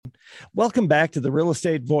Welcome back to the Real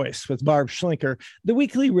Estate Voice with Barb Schlinker, the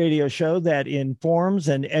weekly radio show that informs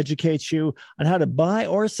and educates you on how to buy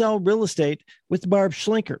or sell real estate with Barb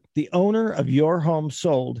Schlinker, the owner of Your Home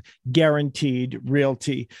Sold Guaranteed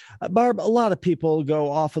Realty. Barb, a lot of people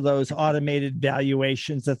go off of those automated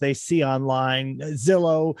valuations that they see online,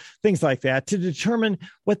 Zillow, things like that, to determine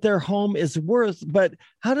what their home is worth. But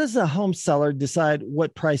how does a home seller decide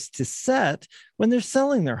what price to set when they're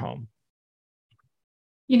selling their home?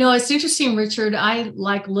 You know, it's interesting, Richard. I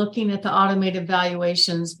like looking at the automated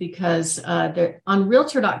valuations because on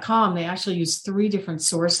Realtor.com, they actually use 3 different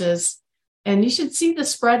sources. And you should see the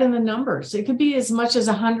spread in the numbers. It could be as much as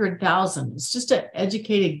 100,000. It's just an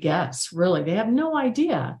educated guess, really. They have no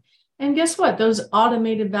idea. And guess what? Those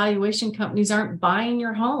automated valuation companies aren't buying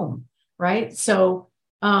your home, right? So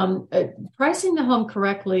pricing the home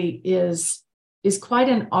correctly is quite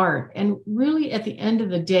an art. And really, at the end of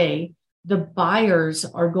the day, the buyers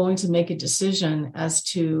are going to make a decision as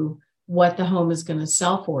to what the home is going to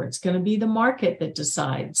sell for. It's going to be the market that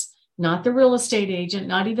decides, not the real estate agent,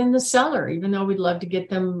 not even the seller, even though we'd love to get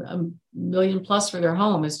them $1 million plus for their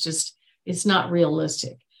home. It's not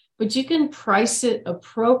realistic. But you can price it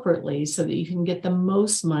appropriately so that you can get the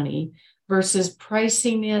most money versus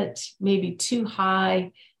pricing it maybe too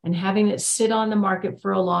high and having it sit on the market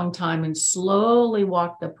for a long time and slowly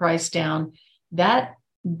walk the price down. That,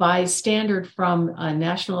 by standard from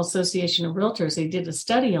National Association of Realtors, they did a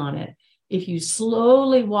study on it. If you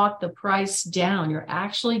slowly walk the price down, you're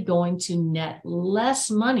actually going to net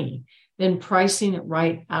less money than pricing it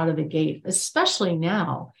right out of the gate, especially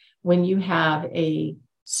now when you have a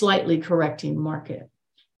slightly correcting market.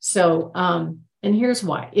 So, and here's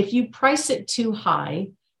why. If you price it too high,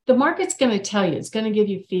 the market's going to tell you, it's going to give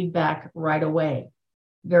you feedback right away.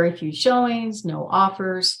 Very few showings, no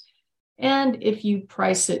offers. And if you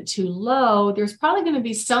price it too low, there's probably going to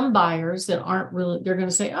be some buyers that aren't really, they're going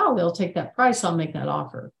to say, oh, they'll take that price, I'll make that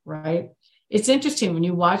offer, right? It's interesting when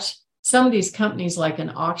you watch some of these companies like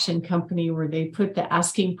an auction company where they put the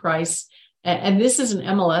asking price, and this is an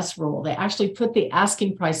MLS rule, they actually put the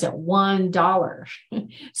asking price at $1.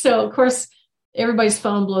 So of course, everybody's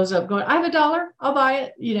phone blows up going, I have $1, I'll buy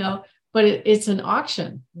it, you know, but it's an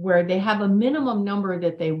auction where they have a minimum number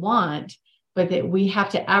that they want, but that we have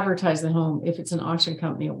to advertise the home if it's an auction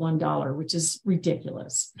company at $1, which is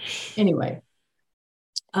ridiculous. Anyway,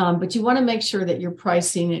 but you want to make sure that you're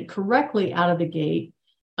pricing it correctly out of the gate,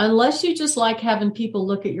 unless you just like having people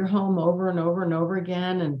look at your home over and over and over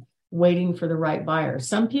again and waiting for the right buyer.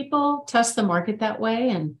 Some people test the market that way,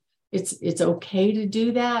 and it's okay to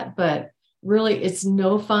do that, but really it's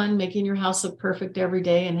no fun making your house look perfect every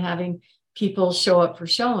day and having people show up for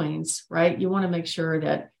showings, right? You want to make sure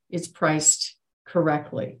that it's priced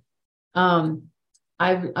correctly. I'm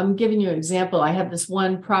giving you an example. I have this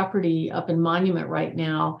one property up in Monument right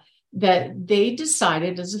now that they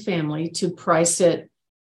decided as a family to price it.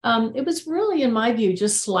 It was really, in my view,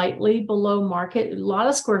 just slightly below market. A lot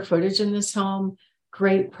of square footage in this home,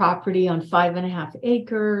 great property on 5.5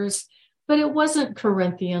 acres, but it wasn't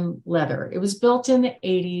Corinthian leather. It was built in the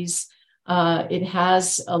 80s. It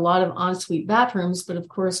has a lot of ensuite bathrooms, but of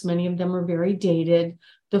course, many of them are very dated.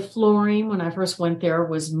 The flooring, when I first went there,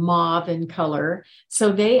 was mauve in color.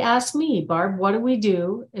 So they asked me, Barb, what do we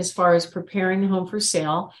do as far as preparing the home for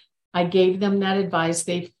sale? I gave them that advice.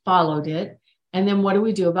 They followed it. And then what do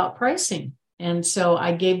we do about pricing? And so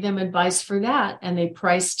I gave them advice for that. And they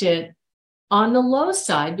priced it on the low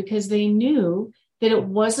side because they knew that it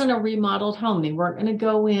wasn't a remodeled home. They weren't going to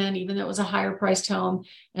go in, even though it was a higher priced home,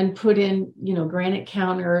 and put in, granite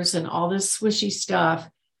counters and all this swishy stuff.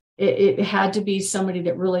 It had to be somebody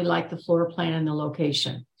that really liked the floor plan and the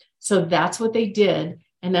location. So that's what they did.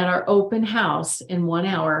 And at our open house in 1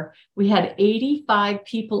 hour, we had 85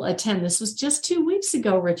 people attend. This was just 2 weeks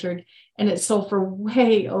ago, Richard, and it sold for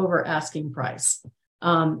way over asking price.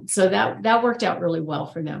 So that worked out really well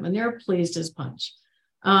for them, and they're pleased as punch.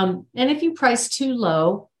 And if you price too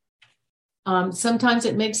low, sometimes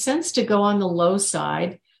it makes sense to go on the low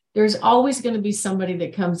side. There's always going to be somebody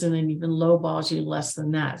that comes in and even lowballs you less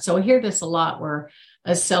than that. So I hear this a lot where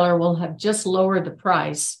a seller will have just lowered the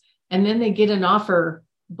price and then they get an offer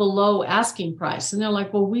below asking price. And they're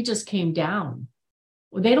like, well, we just came down.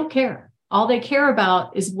 Well, they don't care. All they care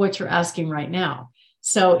about is what you're asking right now.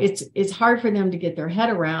 So it's hard for them to get their head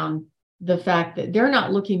around the fact that they're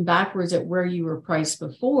not looking backwards at where you were priced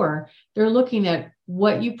before. They're looking at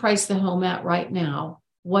what you price the home at right now.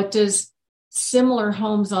 What does similar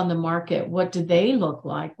homes on the market, what do they look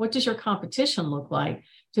like? What does your competition look like,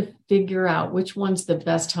 to figure out which one's the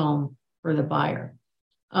best home for the buyer?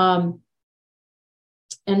 And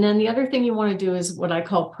And then the other thing you want to do is what I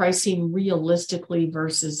call pricing realistically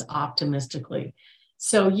versus optimistically.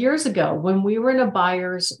 So years ago, when we were in a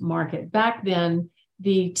buyer's market, back then,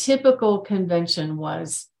 the typical convention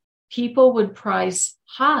was people would price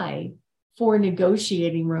high for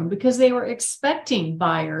negotiating room because they were expecting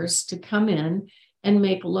buyers to come in and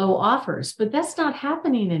make low offers. But that's not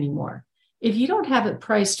happening anymore. If you don't have it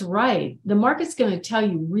priced right, the market's going to tell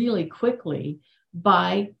you really quickly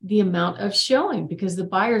by the amount of showing, because the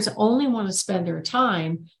buyers only want to spend their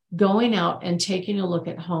time going out and taking a look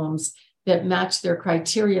at homes that match their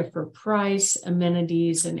criteria for price,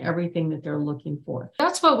 amenities, and everything that they're looking for.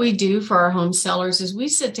 That's what we do for our home sellers is we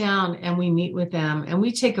sit down and we meet with them and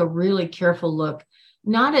we take a really careful look,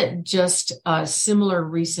 not at just similar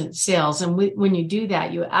recent sales. And when you do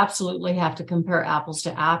that, you absolutely have to compare apples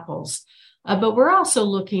to apples. But we're also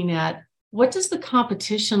looking at what does the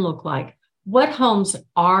competition look like? What homes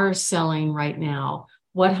are selling right now?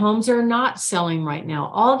 What homes are not selling right now?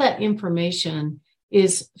 All that information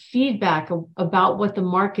is feedback about what the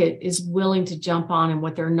market is willing to jump on and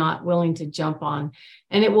what they're not willing to jump on.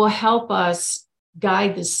 And it will help us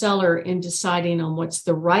guide the seller in deciding on what's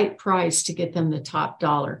the right price to get them the top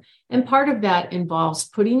dollar. And part of that involves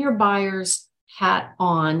putting your buyer's hat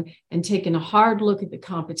on and taking a hard look at the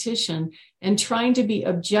competition and trying to be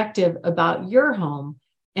objective about your home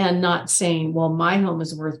and not saying, well, my home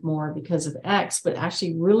is worth more because of X, but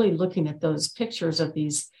actually really looking at those pictures of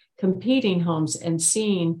these competing homes and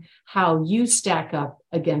seeing how you stack up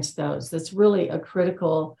against those. That's really a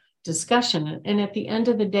critical discussion. And at the end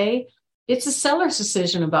of the day, it's a seller's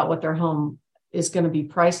decision about what their home is going to be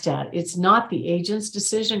priced at. It's not the agent's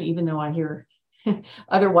decision, even though I hear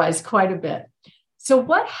otherwise quite a bit. So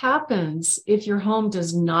what happens if your home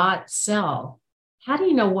does not sell? How do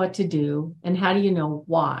you know what to do? And how do you know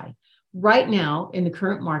why? Right now, in the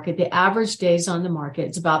current market, the average days on the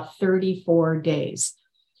market is about 34 days.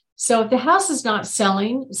 So if the house is not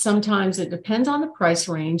selling, sometimes it depends on the price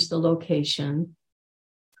range, the location,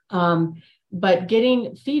 but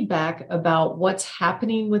getting feedback about what's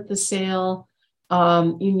happening with the sale,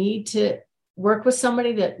 you need to work with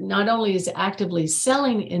somebody that not only is actively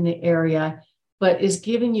selling in the area, but is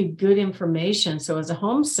giving you good information. So as a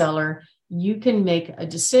home seller, you can make a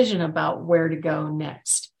decision about where to go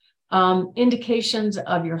next. Indications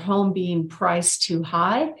of your home being priced too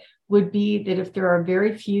high would be that if there are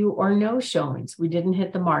very few or no showings, we didn't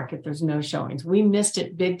hit the mark if there's no showings. We missed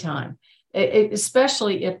it big time,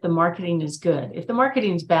 especially if the marketing is good. If the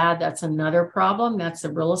marketing is bad, that's another problem. That's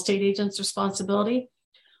the real estate agent's responsibility.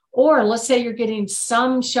 Or let's say you're getting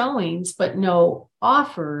some showings, but no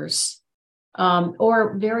offers,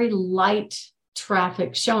 or very light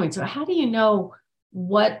traffic showings. So how do you know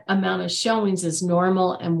what amount of showings is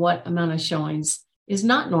normal and what amount of showings is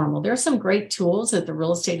not normal? There are some great tools that the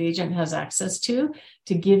real estate agent has access to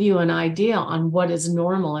give you an idea on what is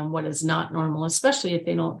normal and what is not normal, especially if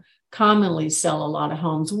they don't commonly sell a lot of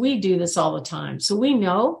homes. We do this all the time. So we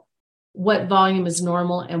know what volume is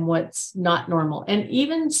normal and what's not normal. And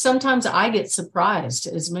even sometimes I get surprised,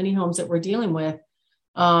 as many homes that we're dealing with,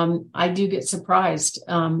 I do get surprised.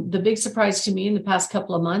 The big surprise to me in the past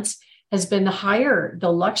couple of months has been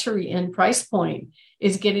the luxury end price point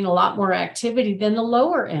is getting a lot more activity than the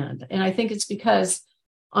lower end. And I think it's because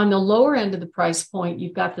on the lower end of the price point,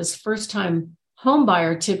 you've got this first-time home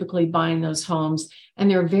buyer typically buying those homes,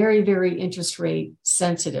 and they're very, very interest rate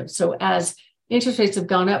sensitive. So as interest rates have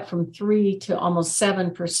gone up from 3 to almost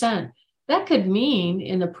 7%, that could mean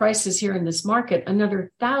in the prices here in this market,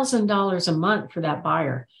 another $1,000 a month for that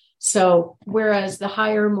buyer. So whereas the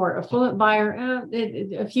higher, more affluent buyer,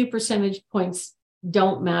 a few percentage points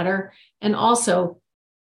don't matter. And also,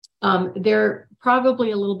 they're probably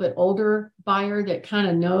a little bit older buyer that kind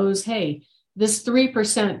of knows, hey, this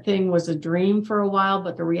 3% thing was a dream for a while,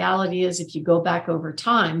 but the reality is if you go back over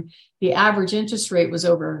time, the average interest rate was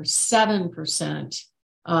over 7%.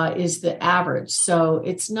 Is the average. So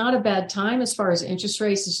it's not a bad time as far as interest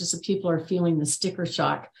rates. It's just that people are feeling the sticker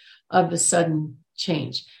shock of the sudden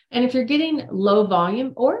change. And if you're getting low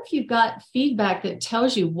volume, or if you've got feedback that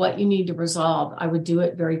tells you what you need to resolve, I would do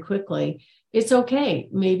it very quickly. It's okay.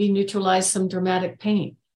 Maybe neutralize some dramatic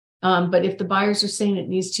paint. But if the buyers are saying it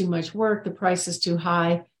needs too much work, the price is too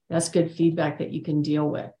high, that's good feedback that you can deal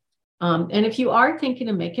with. And if you are thinking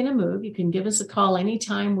of making a move, you can give us a call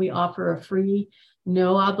anytime. We offer a free,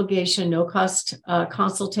 no obligation, no cost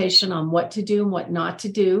consultation on what to do and what not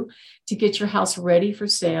to do to get your house ready for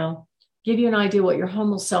sale, give you an idea what your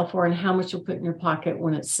home will sell for and how much you'll put in your pocket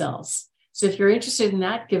when it sells. So if you're interested in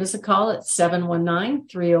that, give us a call at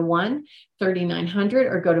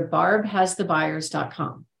 719-301-3900 or go to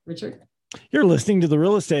barbhasthebuyers.com. Richard? You're listening to The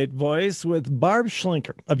Real Estate Voice with Barb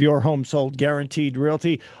Schlinker of Your Home Sold Guaranteed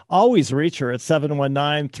Realty. Always reach her at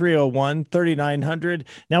 719-301-3900.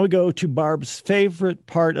 Now we go to Barb's favorite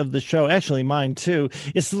part of the show, actually mine too.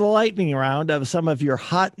 It's the lightning round of some of your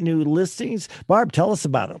hot new listings. Barb, tell us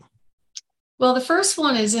about them. Well, the first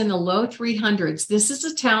one is in the low 300s. This is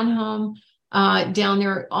a townhome down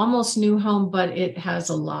there, almost new home, but it has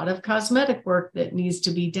a lot of cosmetic work that needs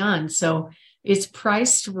to be done. So it's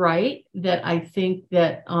priced right, that I think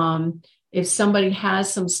that if somebody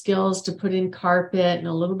has some skills to put in carpet and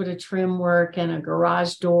a little bit of trim work and a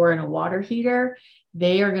garage door and a water heater,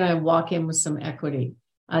 they are going to walk in with some equity.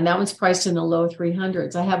 And that one's priced in the low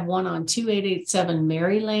 300s. I have one on 2887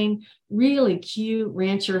 Mary Lane, really cute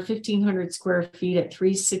rancher, 1,500 square feet at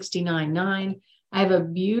 369.9. I have a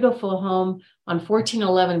beautiful home on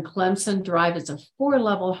 1411 Clemson Drive. It's a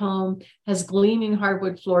 4-level home, has gleaming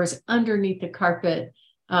hardwood floors underneath the carpet,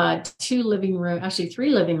 3 living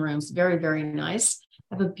rooms, very, very nice.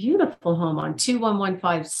 I have a beautiful home on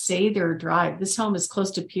 2115 Sather Drive. This home is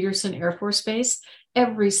close to Peterson Air Force Base.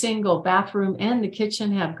 Every single bathroom and the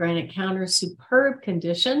kitchen have granite counters, superb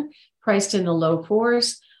condition, priced in the low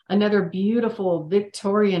 4s. Another beautiful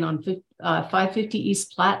Victorian on 550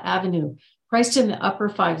 East Platte Avenue, priced in the upper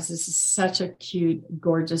 5s. This is such a cute,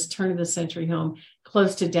 gorgeous turn-of-the-century home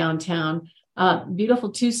close to downtown.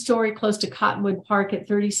 Beautiful 2-story close to Cottonwood Park at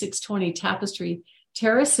 3620 Tapestry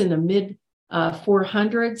Terrace in the mid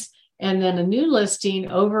 400s. And then a new listing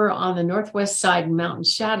over on the northwest side, Mountain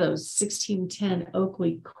Shadows, 1610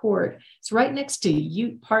 Oakley Court. It's right next to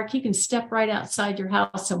Ute Park. You can step right outside your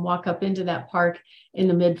house and walk up into that park in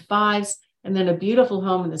the mid 5s. And then a beautiful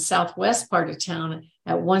home in the southwest part of town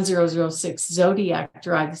at 1006 Zodiac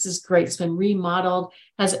Drive. This is great. It's been remodeled,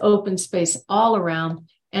 has open space all around,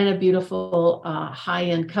 and a beautiful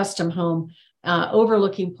high-end custom home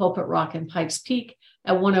overlooking Pulpit Rock and Pikes Peak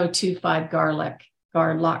at 1025 Garlock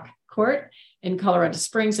Court in Colorado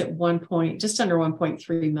Springs at just under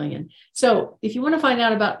 1.3 million. So if you want to find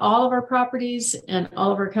out about all of our properties and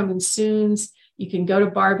all of our coming soons, you can go to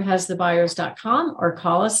barbhasthebuyers.com or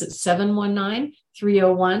call us at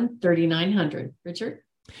 719-301-3900. Richard?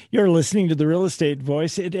 You're listening to The Real Estate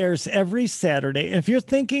Voice. It airs every Saturday. If you're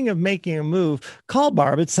thinking of making a move, call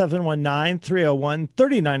Barb at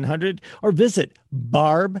 719-301-3900 or visit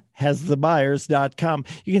barbhasthebuyers.com.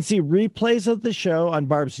 You can see replays of the show on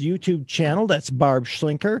Barb's YouTube channel. That's Barb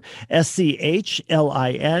Schlinker,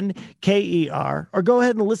 SCHLINKER. Or go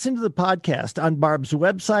ahead and listen to the podcast on Barb's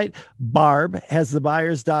website,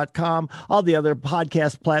 barbhasthebuyers.com. All the other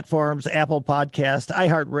podcast platforms, Apple Podcast,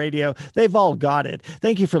 iHeartRadio, they've all got it.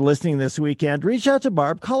 Thank you for listening this weekend. Reach out to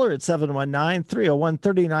Barb. Call her at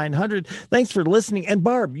 719-301-3900. Thanks for listening. And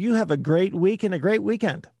Barb, you have a great week and a great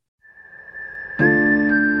weekend.